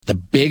The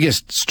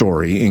biggest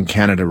story in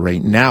Canada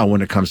right now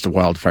when it comes to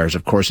wildfires,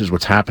 of course, is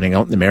what's happening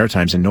out in the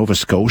Maritimes in Nova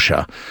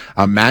Scotia.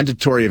 A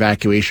mandatory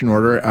evacuation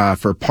order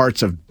for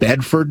parts of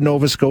Bedford,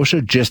 Nova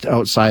Scotia, just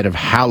outside of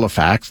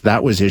Halifax.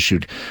 That was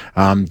issued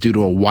due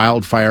to a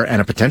wildfire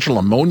and a potential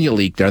ammonia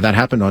leak there. That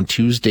happened on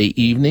Tuesday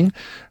evening.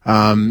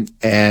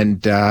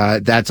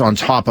 That's on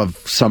top of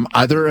some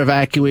other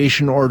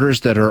evacuation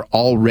orders that are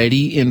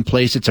already in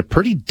place. It's a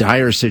pretty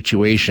dire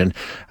situation.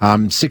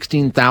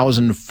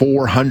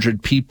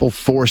 16,400 people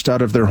forced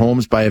out of their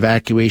homes by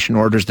evacuation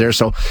orders there.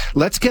 So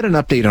let's get an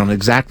update on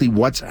exactly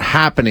what's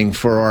happening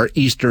for our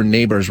eastern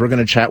neighbors. We're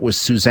going to chat with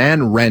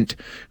Suzanne Rent,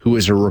 who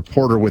is a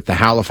reporter with the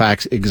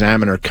Halifax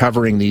Examiner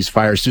covering these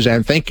fires.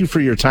 Suzanne, thank you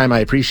for your time. I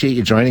appreciate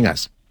you joining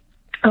us.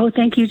 Oh,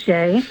 thank you,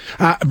 Jay.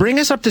 Bring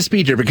us up to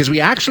speed here, because we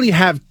actually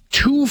have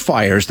two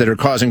fires that are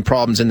causing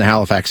problems in the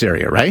Halifax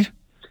area, right?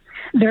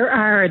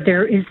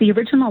 There is the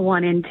original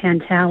one in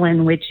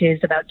Tantallon, which is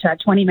about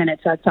 20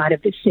 minutes outside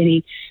of the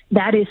city.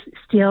 That is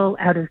still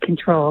out of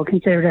control,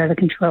 considered out of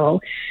control.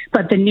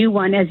 But the new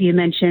one, as you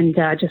mentioned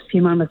just a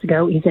few moments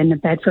ago, is in the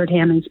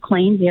Bedford-Hammonds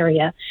Plains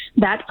area.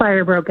 That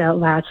fire broke out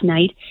last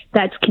night.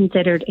 That's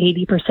considered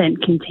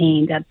 80%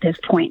 contained at this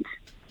point.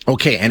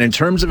 Okay, and in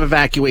terms of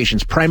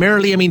evacuations,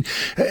 primarily,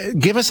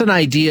 give us an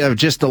idea of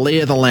just the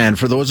lay of the land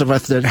for those of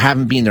us that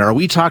haven't been there. Are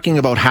we talking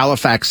about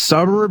Halifax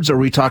suburbs? Are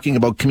we talking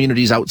about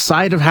communities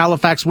outside of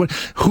Halifax?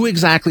 Who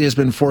exactly has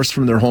been forced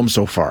from their homes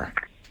so far?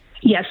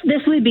 Yes,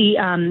 this would be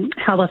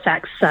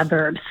Halifax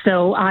suburbs.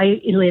 So I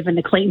live in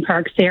the Clayton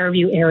Park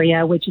Fairview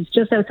area, which is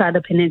just outside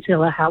the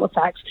peninsula of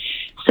Halifax.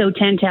 So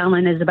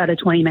Tantallon is about a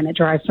 20-minute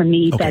drive from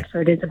me. Okay.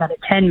 Bedford is about a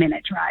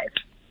 10-minute drive.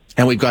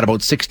 And we've got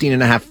about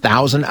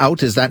 16,500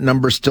 out. Is that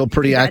number still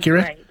pretty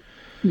accurate? Right.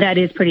 That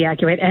is pretty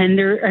accurate. And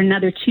there are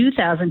another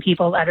 2,000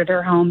 people out of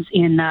their homes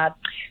in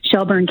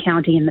Shelburne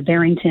County in the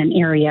Barrington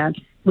area,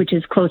 which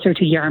is closer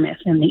to Yarmouth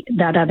and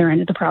that other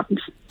end of the province.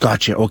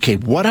 Gotcha. Okay.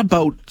 What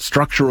about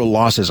structural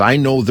losses? I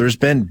know there's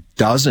been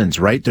dozens,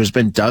 right? There's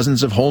been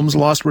dozens of homes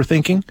lost, we're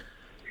thinking?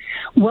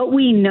 What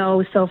we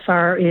know so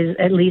far is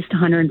at least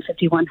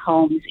 151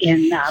 homes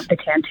in the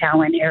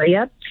Tantallon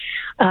area.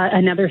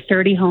 Another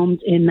 30 homes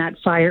in that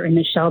fire in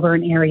the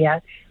Shelburne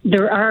area.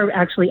 There are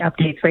actually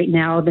updates right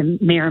now. The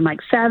Mayor,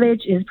 Mike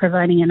Savage, is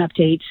providing an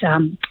update,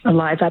 a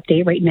live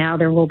update right now.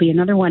 There will be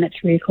another one at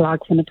 3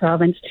 o'clock from the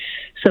province.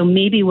 So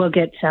maybe we'll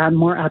get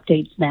more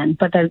updates then.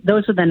 But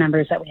those are the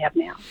numbers that we have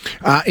now.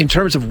 In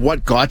terms of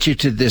what got you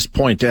to this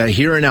point,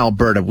 here in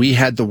Alberta, we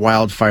had the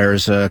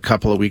wildfires a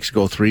couple of weeks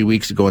ago, 3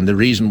 weeks ago, and the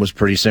reason was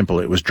pretty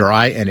simple. It was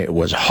dry and it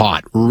was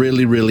hot,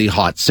 really, really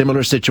hot.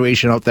 Similar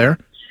situation out there?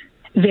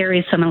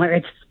 Very similar.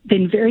 It's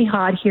been very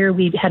hot here.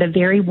 We've had a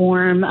very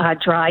warm,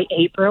 dry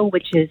April,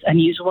 which is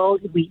unusual.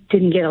 We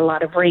didn't get a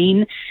lot of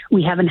rain.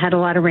 We haven't had a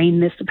lot of rain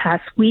this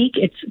past week.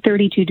 It's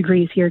 32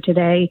 degrees here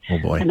today. Oh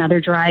boy.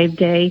 Another dry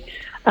day.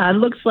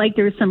 Looks like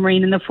there's some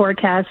rain in the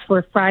forecast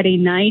for Friday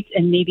night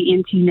and maybe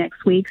into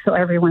next week. So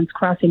everyone's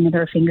crossing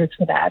their fingers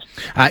for that.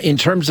 In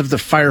terms of the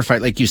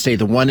firefight, like you say,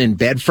 the one in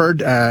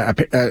Bedford,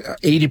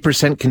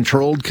 80%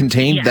 controlled,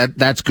 contained. Yeah.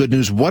 That's good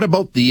news. What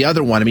about the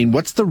other one?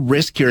 What's the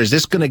risk here? Is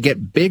this going to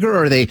get bigger?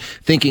 Or are they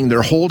thinking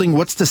they're holding?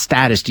 What's the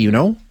status? Do you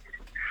know?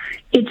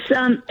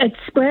 It's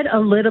spread a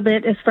little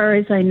bit as far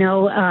as I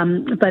know,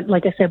 but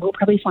like I said, we'll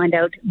probably find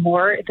out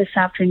more this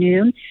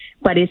afternoon,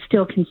 but it's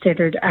still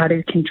considered out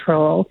of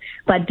control.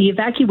 But the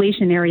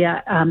evacuation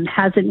area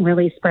hasn't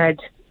really spread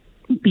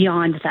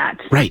beyond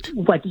that. Right.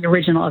 What the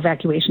original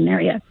evacuation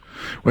area.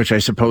 Which I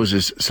suppose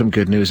is some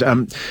good news.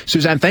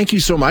 Suzanne, thank you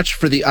so much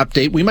for the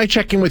update. We might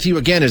check in with you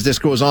again as this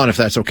goes on, if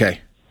that's okay.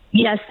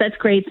 Yes, that's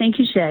great. Thank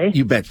you, Shay.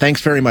 You bet.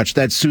 Thanks very much.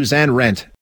 That's Suzanne Rent.